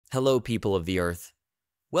Hello, people of the earth.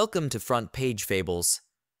 Welcome to Front Page Fables.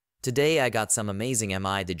 Today I got some amazing Am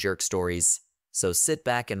I the Jerk stories, so sit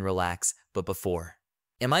back and relax, but before.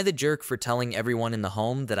 Am I the jerk for telling everyone in the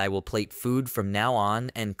home that I will plate food from now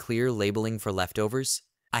on and clear labeling for leftovers?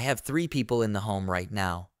 I have 3 people in the home right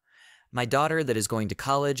now. My daughter that is going to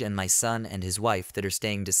college and my son and his wife that are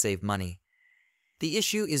staying to save money. The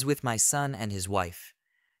issue is with my son and his wife.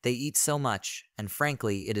 They eat so much, and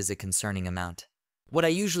frankly, it is a concerning amount. What I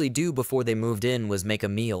usually do before they moved in was make a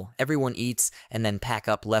meal, everyone eats, and then pack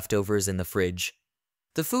up leftovers in the fridge.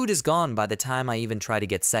 The food is gone by the time I even try to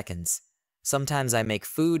get seconds. Sometimes I make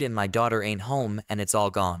food and my daughter ain't home and it's all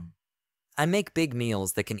gone. I make big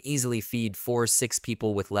meals that can easily feed 4 or 6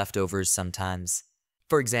 people with leftovers sometimes.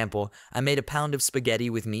 For example, I made a pound of spaghetti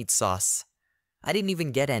with meat sauce. I didn't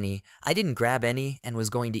even get any, I didn't grab any, and was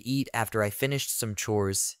going to eat after I finished some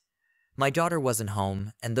chores. My daughter wasn't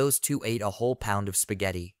home, and those 2 ate a whole pound of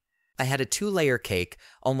spaghetti. I had a 2-layer cake,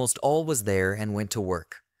 almost all was there, and went to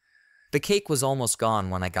work. The cake was almost gone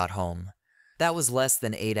when I got home. That was less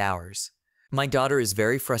than 8 hours. My daughter is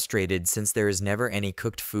very frustrated since there is never any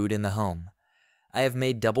cooked food in the home. I have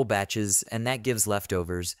made double batches, and that gives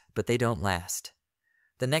leftovers, but they don't last.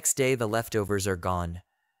 The next day the leftovers are gone.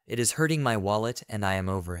 It is hurting my wallet, and I am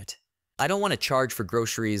over it. I don't want to charge for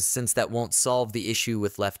groceries since that won't solve the issue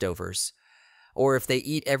with leftovers, or if they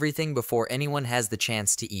eat everything before anyone has the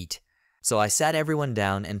chance to eat. So I sat everyone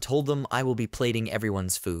down and told them I will be plating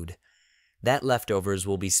everyone's food. That leftovers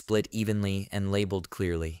will be split evenly and labeled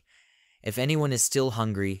clearly. If anyone is still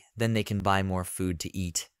hungry, then they can buy more food to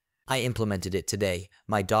eat. I implemented it today,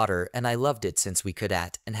 my daughter and I loved it since we could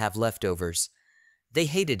eat and have leftovers. They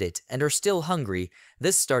hated it and are still hungry.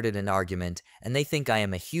 This started an argument, and they think I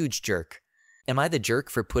am a huge jerk. Am I the jerk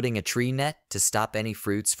for putting a tree net to stop any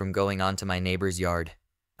fruits from going onto my neighbor's yard?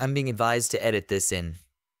 I'm being advised to edit this in.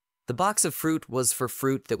 The box of fruit was for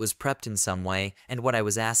fruit that was prepped in some way and what I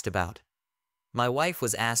was asked about. My wife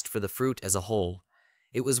was asked for the fruit as a whole.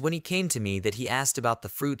 It was when he came to me that he asked about the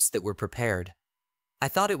fruits that were prepared. I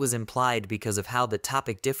thought it was implied because of how the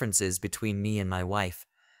topic differences between me and my wife.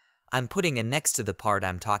 I'm putting a next to the part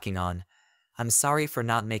I'm talking on. I'm sorry for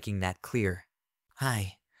not making that clear.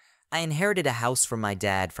 Hi. I inherited a house from my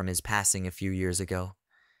dad from his passing a few years ago.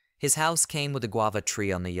 His house came with a guava tree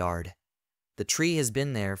on the yard. The tree has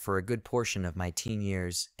been there for a good portion of my teen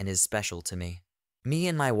years and is special to me. Me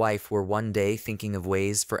and my wife were one day thinking of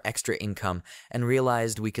ways for extra income and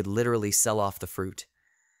realized we could literally sell off the fruit.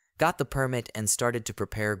 Got the permit and started to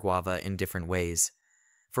prepare guava in different ways.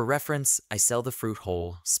 For reference, I sell the fruit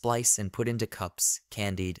whole, splice and put into cups,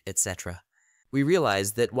 candied, etc. We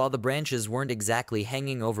realized that while the branches weren't exactly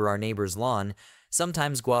hanging over our neighbor's lawn,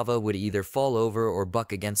 sometimes guava would either fall over or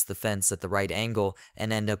buck against the fence at the right angle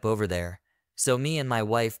and end up over there. So me and my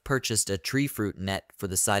wife purchased a tree fruit net for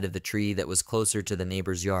the side of the tree that was closer to the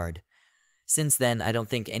neighbor's yard. Since then, I don't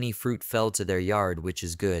think any fruit fell to their yard, which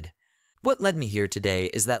is good. What led me here today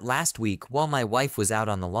is that last week, while my wife was out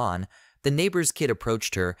on the lawn, the neighbor's kid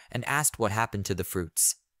approached her and asked what happened to the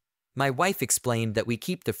fruits. My wife explained that we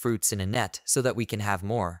keep the fruits in a net so that we can have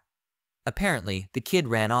more. Apparently, the kid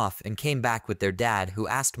ran off and came back with their dad, who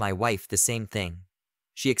asked my wife the same thing.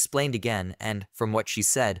 She explained again, and, from what she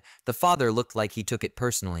said, the father looked like he took it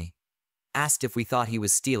personally. Asked if we thought he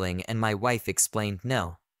was stealing, and my wife explained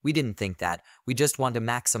no, we didn't think that, we just want to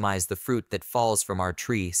maximize the fruit that falls from our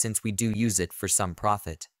tree since we do use it for some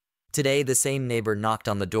profit. Today, the same neighbor knocked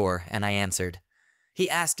on the door, and I answered. He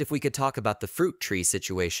asked if we could talk about the fruit tree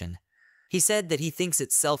situation. He said that he thinks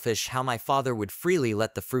it's selfish how my father would freely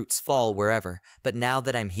let the fruits fall wherever, but now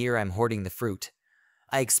that I'm here, I'm hoarding the fruit.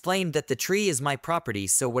 I explained that the tree is my property,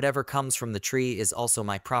 so whatever comes from the tree is also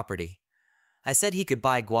my property. I said he could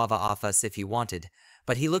buy guava off us if he wanted,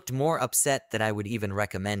 but he looked more upset that I would even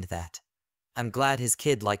recommend that. I'm glad his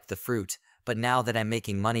kid liked the fruit, but now that I'm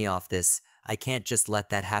making money off this, I can't just let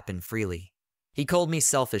that happen freely. He called me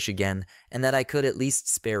selfish again, and that I could at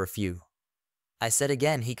least spare a few. I said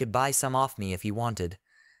again he could buy some off me if he wanted.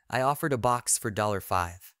 I offered a box for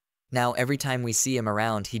 $5. Now every time we see him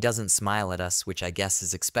around, he doesn't smile at us, which I guess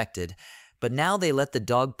is expected, but now they let the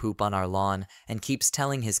dog poop on our lawn and keeps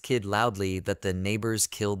telling his kid loudly that the neighbors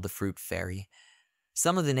killed the fruit fairy.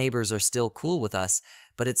 Some of the neighbors are still cool with us,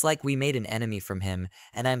 but it's like we made an enemy from him,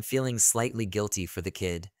 and I'm feeling slightly guilty for the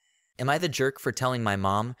kid. Am I the jerk for telling my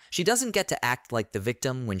mom? She doesn't get to act like the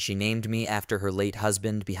victim when she named me after her late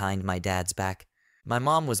husband behind my dad's back. My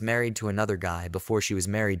mom was married to another guy before she was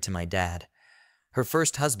married to my dad. Her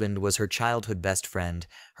first husband was her childhood best friend,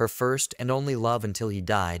 her first and only love until he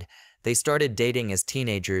died. They started dating as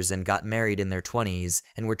teenagers and got married in their 20s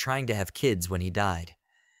and were trying to have kids when he died.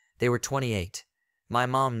 They were 28. My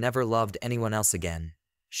mom never loved anyone else again.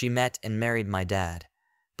 She met and married my dad,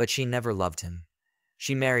 but she never loved him.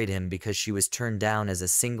 She married him because she was turned down as a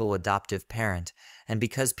single adoptive parent and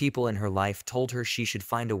because people in her life told her she should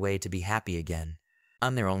find a way to be happy again.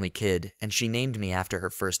 I'm their only kid, and she named me after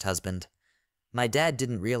her first husband. My dad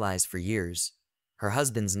didn't realize for years. Her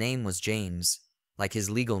husband's name was James, like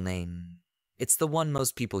his legal name. It's the one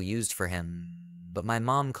most people used for him, but my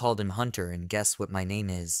mom called him Hunter, and guess what my name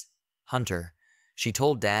is? Hunter. She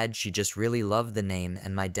told Dad she just really loved the name,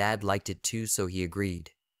 and my dad liked it too, so he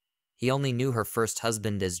agreed. He only knew her first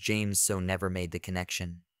husband as James, so never made the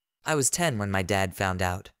connection. I was 10 when my dad found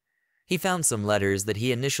out. He found some letters that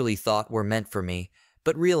he initially thought were meant for me,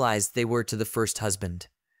 but realized they were to the first husband.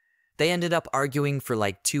 They ended up arguing for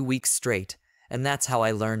like 2 weeks straight, and that's how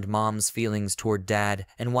I learned Mom's feelings toward Dad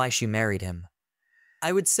and why she married him.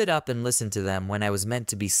 I would sit up and listen to them when I was meant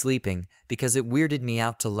to be sleeping because it weirded me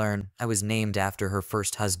out to learn I was named after her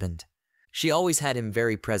first husband. She always had him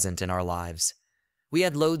very present in our lives. We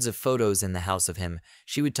had loads of photos in the house of him.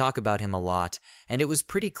 She would talk about him a lot, and it was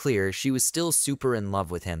pretty clear she was still super in love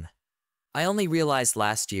with him. I only realized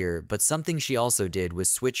last year, but something she also did was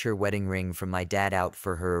switch her wedding ring from my dad out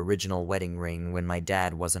for her original wedding ring when my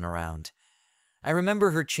dad wasn't around. I remember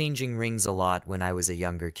her changing rings a lot when I was a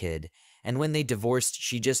younger kid, and when they divorced,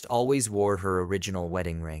 she just always wore her original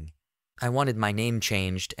wedding ring. I wanted my name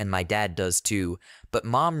changed, and my dad does too, but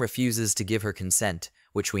Mom refuses to give her consent,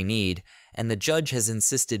 which we need, and the judge has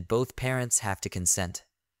insisted both parents have to consent.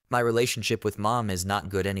 My relationship with Mom is not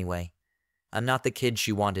good anyway. I'm not the kid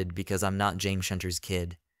she wanted because I'm not James Shunter's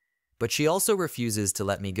kid. But she also refuses to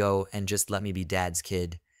let me go and just let me be Dad's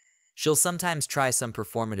kid. She'll sometimes try some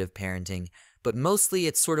performative parenting, but mostly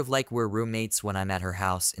it's sort of like we're roommates when I'm at her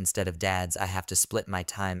house instead of Dad's. I have to split my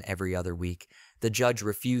time every other week. The judge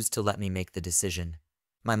refused to let me make the decision.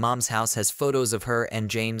 My mom's house has photos of her and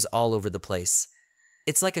James all over the place.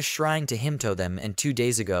 It's like a shrine to him to them, and 2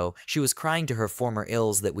 days ago, she was crying to her former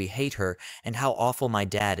ills that we hate her and how awful my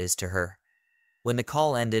dad is to her. When the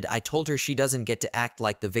call ended, I told her she doesn't get to act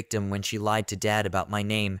like the victim when she lied to Dad about my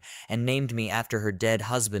name and named me after her dead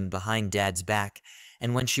husband behind Dad's back,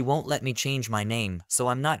 and when she won't let me change my name so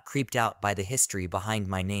I'm not creeped out by the history behind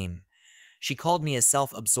my name. She called me a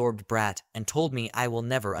self-absorbed brat and told me I will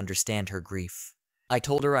never understand her grief. I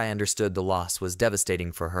told her I understood the loss was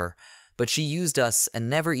devastating for her, but she used us and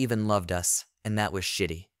never even loved us, and that was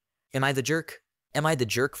shitty. Am I the jerk? Am I the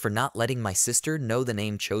jerk for not letting my sister know the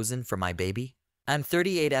name chosen for my baby? I'm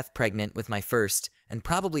 38F pregnant with my first, and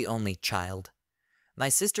probably only, child. My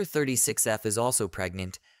sister 36F is also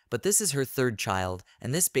pregnant, but this is her third child,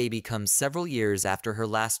 and this baby comes several years after her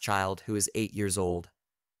last child, who is 8 years old.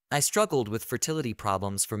 I struggled with fertility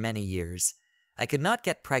problems for many years. I could not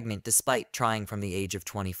get pregnant despite trying from the age of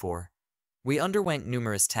 24. We underwent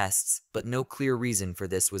numerous tests, but no clear reason for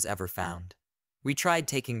this was ever found. We tried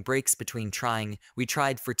taking breaks between trying, we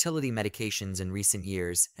tried fertility medications in recent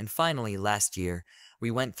years, and finally, last year, we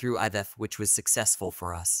went through IVF, which was successful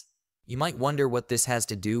for us. You might wonder what this has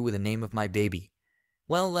to do with the name of my baby.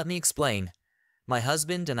 Well, let me explain. My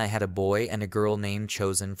husband and I had a boy and a girl name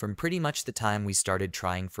chosen from pretty much the time we started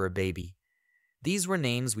trying for a baby. These were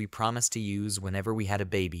names we promised to use whenever we had a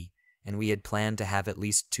baby, and we had planned to have at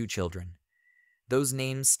least 2 children. Those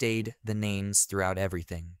names stayed the names throughout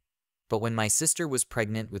everything. But when my sister was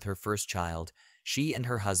pregnant with her first child, she and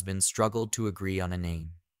her husband struggled to agree on a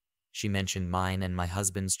name. She mentioned mine and my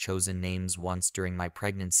husband's chosen names once during my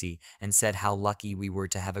pregnancy and said how lucky we were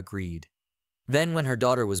to have agreed. Then when her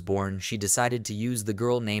daughter was born, she decided to use the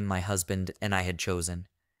girl name my husband and I had chosen.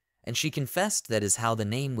 And she confessed that is how the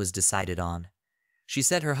name was decided on. She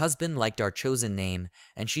said her husband liked our chosen name,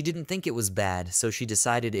 and she didn't think it was bad, so she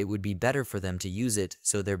decided it would be better for them to use it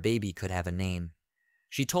so their baby could have a name.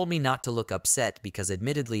 She told me not to look upset because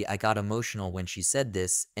admittedly I got emotional when she said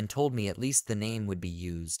this and told me at least the name would be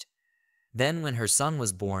used. Then when her son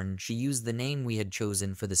was born, she used the name we had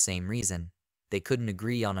chosen for the same reason. They couldn't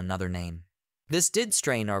agree on another name. This did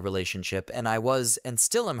strain our relationship, and I was and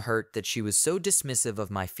still am hurt that she was so dismissive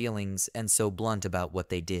of my feelings and so blunt about what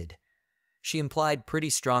they did. She implied pretty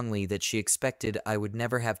strongly that she expected I would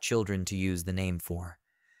never have children to use the name for.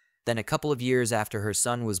 Then a couple of years after her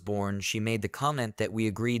son was born, she made the comment that we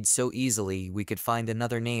agreed so easily we could find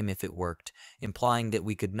another name if it worked, implying that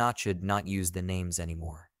we should not use the names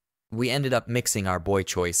anymore. We ended up mixing our boy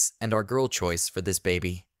choice and our girl choice for this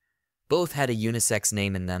baby. Both had a unisex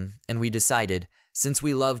name in them, and we decided, since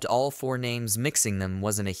we loved all 4 names, mixing them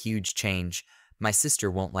wasn't a huge change. My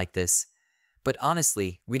sister won't like this. But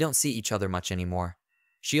honestly, we don't see each other much anymore.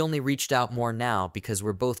 She only reached out more now because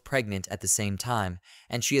we're both pregnant at the same time,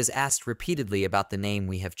 and she has asked repeatedly about the name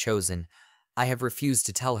we have chosen. I have refused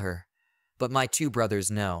to tell her. But my two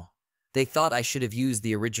brothers know. They thought I should have used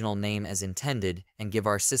the original name as intended and give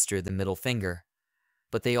our sister the middle finger.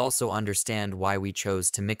 But they also understand why we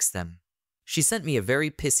chose to mix them. She sent me a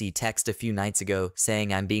very pissy text a few nights ago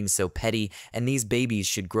saying I'm being so petty and these babies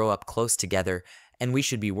should grow up close together and we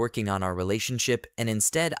should be working on our relationship, and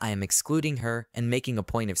instead I am excluding her and making a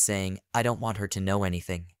point of saying I don't want her to know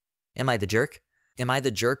anything. Am I the jerk? Am I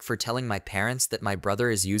the jerk for telling my parents that my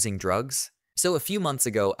brother is using drugs? So a few months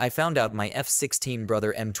ago, I found out my F-16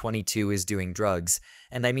 brother M22 is doing drugs,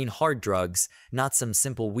 and I mean hard drugs, not some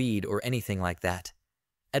simple weed or anything like that.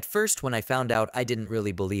 At first, when I found out, I didn't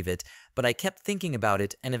really believe it, but I kept thinking about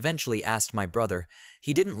it and eventually asked my brother.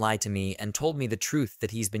 He didn't lie to me and told me the truth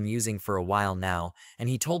that he's been using for a while now, and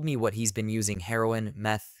he told me what he's been using: heroin,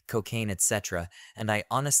 meth, cocaine, etc., and I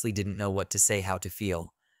honestly didn't know what to say, how to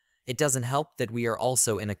feel. It doesn't help that we are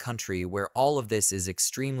also in a country where all of this is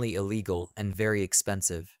extremely illegal and very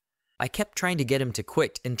expensive. I kept trying to get him to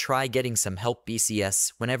quit and try getting some help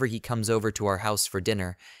BCS whenever he comes over to our house for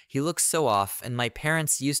dinner. He looks so off, and my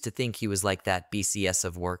parents used to think he was like that BCS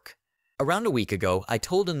of work. Around a week ago, I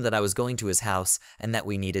told him that I was going to his house and that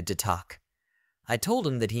we needed to talk. I told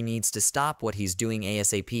him that he needs to stop what he's doing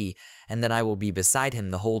ASAP and that I will be beside him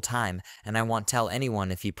the whole time, and I won't tell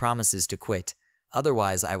anyone if he promises to quit.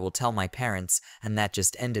 Otherwise, I will tell my parents, and that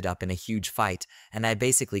just ended up in a huge fight, and I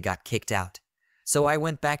basically got kicked out. So I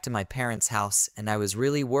went back to my parents' house, and I was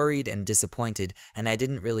really worried and disappointed, and I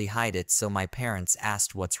didn't really hide it, so my parents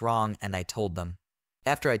asked what's wrong, and I told them.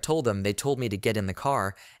 After I told them, they told me to get in the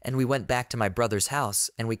car, and we went back to my brother's house,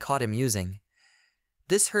 and we caught him using.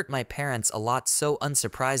 This hurt my parents a lot, so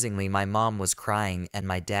unsurprisingly my mom was crying and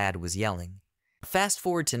my dad was yelling. Fast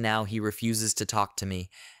forward to now, he refuses to talk to me,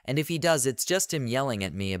 and if he does, it's just him yelling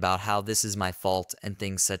at me about how this is my fault and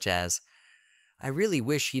things such as, I really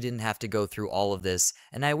wish he didn't have to go through all of this,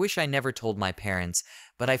 and I wish I never told my parents,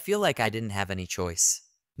 but I feel like I didn't have any choice.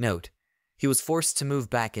 Note: he was forced to move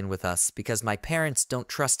back in with us because my parents don't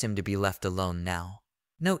trust him to be left alone now.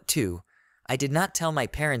 Note 2. I did not tell my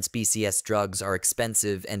parents BCS drugs are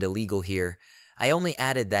expensive and illegal here. I only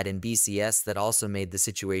added that in BCS that also made the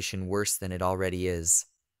situation worse than it already is.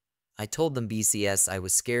 I told them BCS I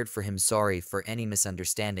was scared for him, sorry for any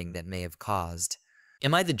misunderstanding that may have caused.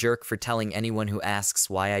 Am I the jerk for telling anyone who asks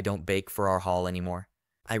why I don't bake for our haul anymore?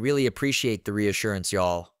 I really appreciate the reassurance,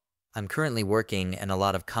 y'all. I'm currently working and a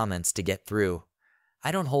lot of comments to get through.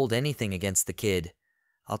 I don't hold anything against the kid.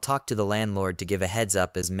 I'll talk to the landlord to give a heads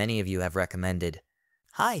up, as many of you have recommended.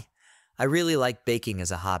 Hi, I really like baking as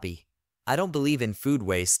a hobby. I don't believe in food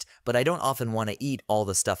waste, but I don't often want to eat all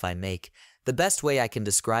the stuff I make. The best way I can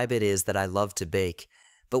describe it is that I love to bake,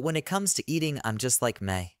 but when it comes to eating, I'm just like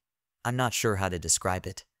meh. I'm not sure how to describe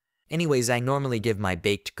it. Anyways, I normally give my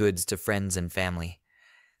baked goods to friends and family.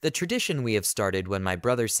 The tradition we have started when my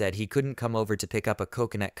brother said he couldn't come over to pick up a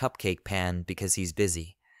coconut cupcake pan because he's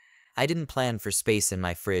busy. I didn't plan for space in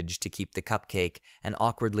my fridge to keep the cupcake and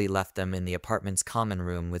awkwardly left them in the apartment's common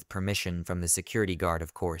room with permission from the security guard,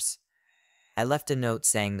 of course. I left a note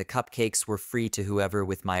saying the cupcakes were free to whoever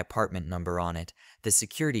with my apartment number on it. The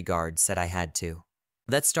security guard said I had to.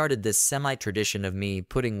 That started this semi-tradition of me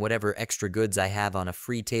putting whatever extra goods I have on a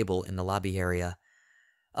free table in the lobby area.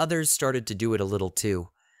 Others started to do it a little too.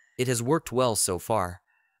 It has worked well so far.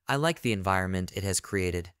 I like the environment it has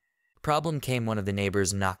created. Problem came: one of the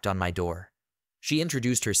neighbors knocked on my door. She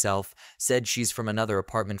introduced herself, said she's from another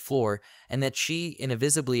apartment floor, and that she, in a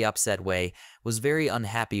visibly upset way, was very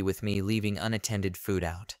unhappy with me leaving unattended food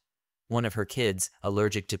out. One of her kids,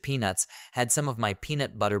 allergic to peanuts, had some of my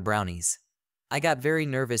peanut butter brownies. I got very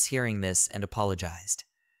nervous hearing this and apologized.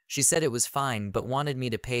 She said it was fine, but wanted me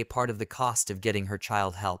to pay part of the cost of getting her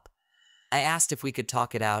child help. I asked if we could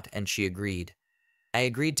talk it out, and she agreed. I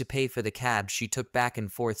agreed to pay for the cab she took back and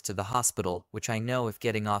forth to the hospital, which I know if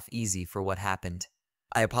getting off easy for what happened.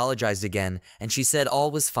 I apologized again, and she said all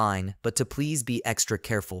was fine, but to please be extra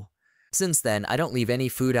careful. Since then, I don't leave any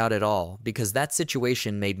food out at all, because that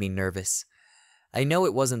situation made me nervous. I know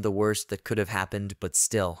it wasn't the worst that could have happened, but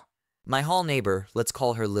still. My hall neighbor, let's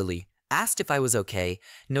call her Lily, asked if I was okay,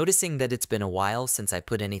 noticing that it's been a while since I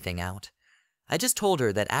put anything out. I just told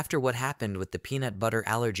her that after what happened with the peanut butter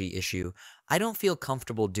allergy issue, I don't feel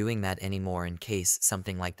comfortable doing that anymore in case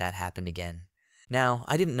something like that happened again. Now,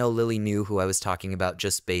 I didn't know Lily knew who I was talking about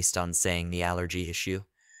just based on saying the allergy issue.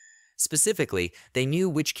 Specifically, they knew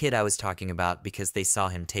which kid I was talking about because they saw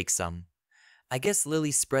him take some. I guess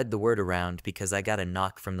Lily spread the word around because I got a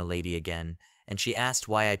knock from the lady again, and she asked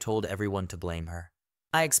why I told everyone to blame her.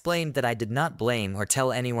 I explained that I did not blame or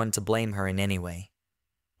tell anyone to blame her in any way.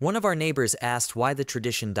 One of our neighbors asked why the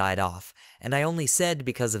tradition died off, and I only said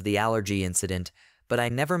because of the allergy incident, but I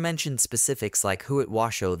never mentioned specifics like who at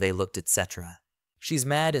Washoe they looked, etc. She's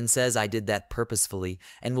mad and says I did that purposefully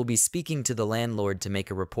and will be speaking to the landlord to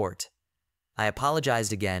make a report. I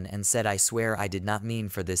apologized again and said I swear I did not mean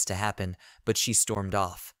for this to happen, but she stormed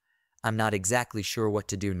off. I'm not exactly sure what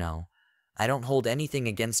to do now. I don't hold anything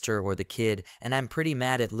against her or the kid, and I'm pretty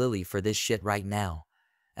mad at Lily for this shit right now.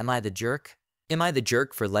 Am I the jerk? Am I the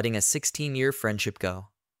jerk for letting a 16-year friendship go?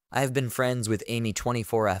 I have been friends with Amy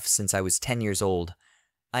 24F since I was 10 years old.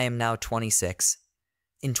 I am now 26.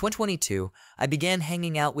 In 2022, I began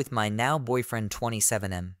hanging out with my now boyfriend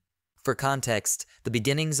 27M. For context, the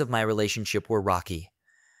beginnings of my relationship were rocky.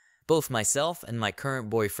 Both myself and my current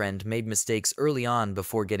boyfriend made mistakes early on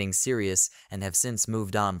before getting serious and have since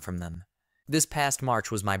moved on from them. This past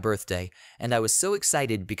March was my birthday, and I was so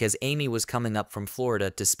excited because Amy was coming up from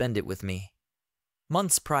Florida to spend it with me.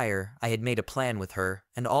 Months prior, I had made a plan with her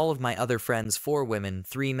and all of my other friends, 4 women,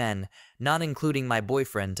 3 men, not including my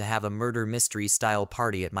boyfriend, to have a murder mystery style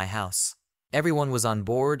party at my house. Everyone was on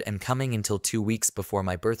board and coming until 2 weeks before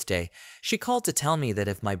my birthday. She called to tell me that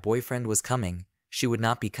if my boyfriend was coming, she would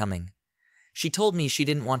not be coming. She told me she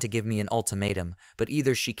didn't want to give me an ultimatum, but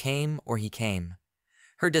either she came or he came.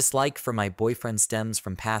 Her dislike for my boyfriend stems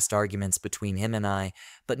from past arguments between him and I,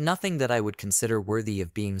 but nothing that I would consider worthy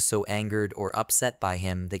of being so angered or upset by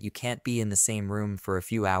him that you can't be in the same room for a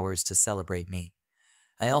few hours to celebrate me.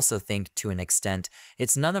 I also think, to an extent,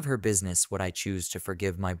 it's none of her business what I choose to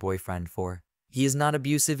forgive my boyfriend for. He is not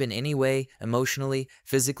abusive in any way, emotionally,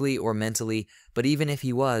 physically, or mentally, but even if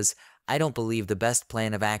he was, I don't believe the best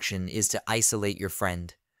plan of action is to isolate your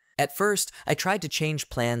friend. At first, I tried to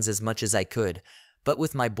change plans as much as I could, but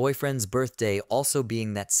with my boyfriend's birthday also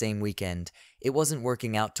being that same weekend, it wasn't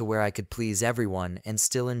working out to where I could please everyone and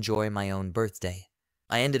still enjoy my own birthday.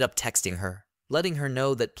 I ended up texting her, letting her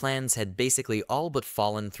know that plans had basically all but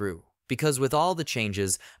fallen through, because with all the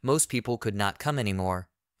changes, most people could not come anymore,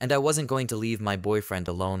 and I wasn't going to leave my boyfriend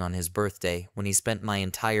alone on his birthday when he spent my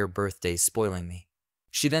entire birthday spoiling me.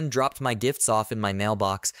 She then dropped my gifts off in my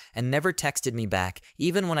mailbox and never texted me back,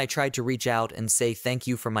 even when I tried to reach out and say thank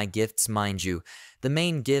you for my gifts. Mind you, the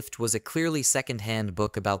main gift was a clearly second-hand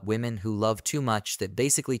book about women who love too much that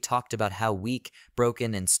basically talked about how weak,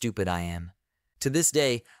 broken, and stupid I am. To this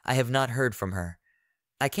day, I have not heard from her.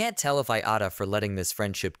 I can't tell if I AITA for letting this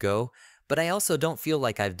friendship go, but I also don't feel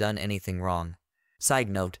like I've done anything wrong. Side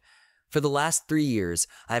note, for the last 3 years,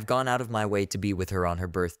 I've gone out of my way to be with her on her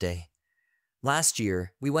birthday. Last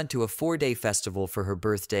year, we went to a 4-day festival for her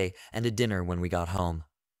birthday and a dinner when we got home.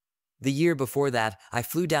 The year before that, I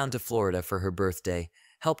flew down to Florida for her birthday,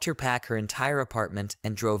 helped her pack her entire apartment,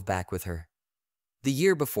 and drove back with her. The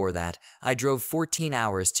year before that, I drove 14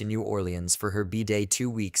 hours to New Orleans for her B-Day 2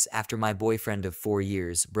 weeks after my boyfriend of 4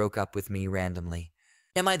 years broke up with me randomly.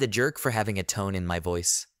 Am I the jerk for having a tone in my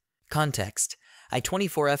voice? Context: I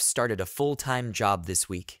 24F started a full-time job this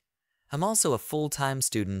week. I'm also a full-time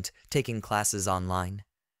student taking classes online.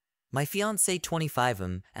 My fiancé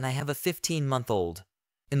 25M and I have a 15-month-old.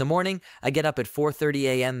 In the morning, I get up at 4:30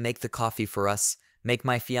 a.m., make the coffee for us, make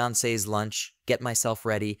my fiancé's lunch, get myself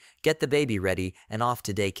ready, get the baby ready, and off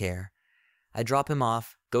to daycare. I drop him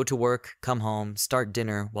off, go to work, come home, start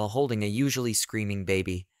dinner while holding a usually screaming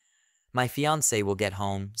baby. My fiancé will get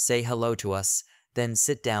home, say hello to us, then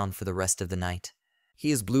sit down for the rest of the night. He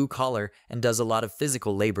is blue-collar and does a lot of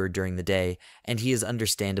physical labor during the day, and he is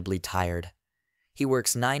understandably tired. He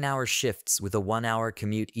works 9-hour shifts with a 1-hour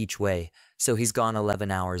commute each way, so he's gone 11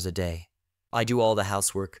 hours a day. I do all the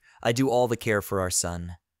housework, I do all the care for our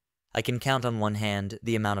son. I can count on one hand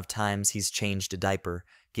the amount of times he's changed a diaper,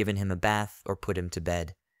 given him a bath, or put him to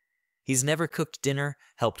bed. He's never cooked dinner,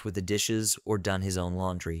 helped with the dishes, or done his own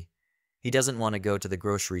laundry. He doesn't want to go to the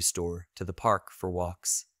grocery store, to the park for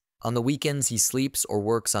walks. On the weekends, he sleeps or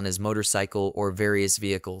works on his motorcycle or various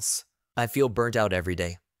vehicles. I feel burnt out every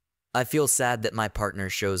day. I feel sad that my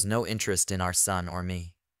partner shows no interest in our son or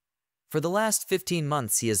me. For the last 15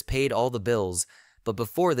 months, he has paid all the bills, but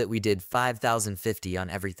before that we did $5,050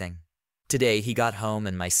 on everything. Today, he got home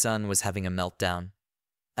and my son was having a meltdown.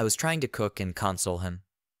 I was trying to cook and console him.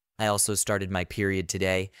 I also started my period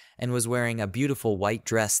today and was wearing a beautiful white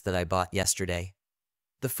dress that I bought yesterday.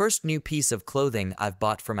 The first new piece of clothing I've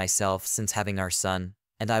bought for myself since having our son,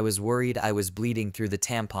 and I was worried I was bleeding through the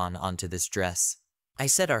tampon onto this dress. I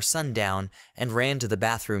set our son down and ran to the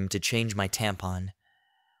bathroom to change my tampon.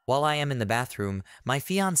 While I am in the bathroom, my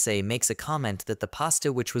fiancé makes a comment that the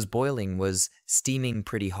pasta which was boiling was steaming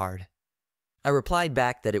pretty hard. I replied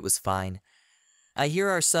back that it was fine. I hear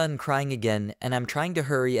our son crying again, and I'm trying to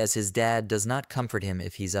hurry as his dad does not comfort him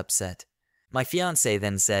if he's upset. My fiancé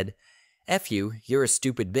then said, "F you, you're a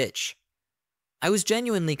stupid bitch." I was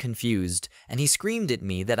genuinely confused, and he screamed at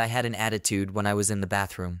me that I had an attitude when I was in the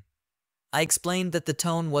bathroom. I explained that the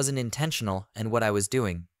tone wasn't intentional and what I was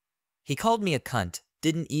doing. He called me a cunt,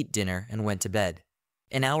 didn't eat dinner, and went to bed.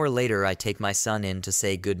 An hour later, I take my son in to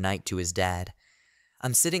say goodnight to his dad.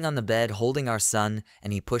 I'm sitting on the bed holding our son,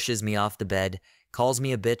 and he pushes me off the bed, calls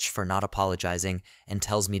me a bitch for not apologizing, and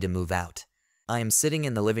tells me to move out. I am sitting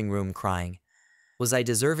in the living room crying. Was I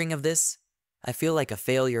deserving of this? I feel like a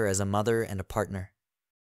failure as a mother and a partner.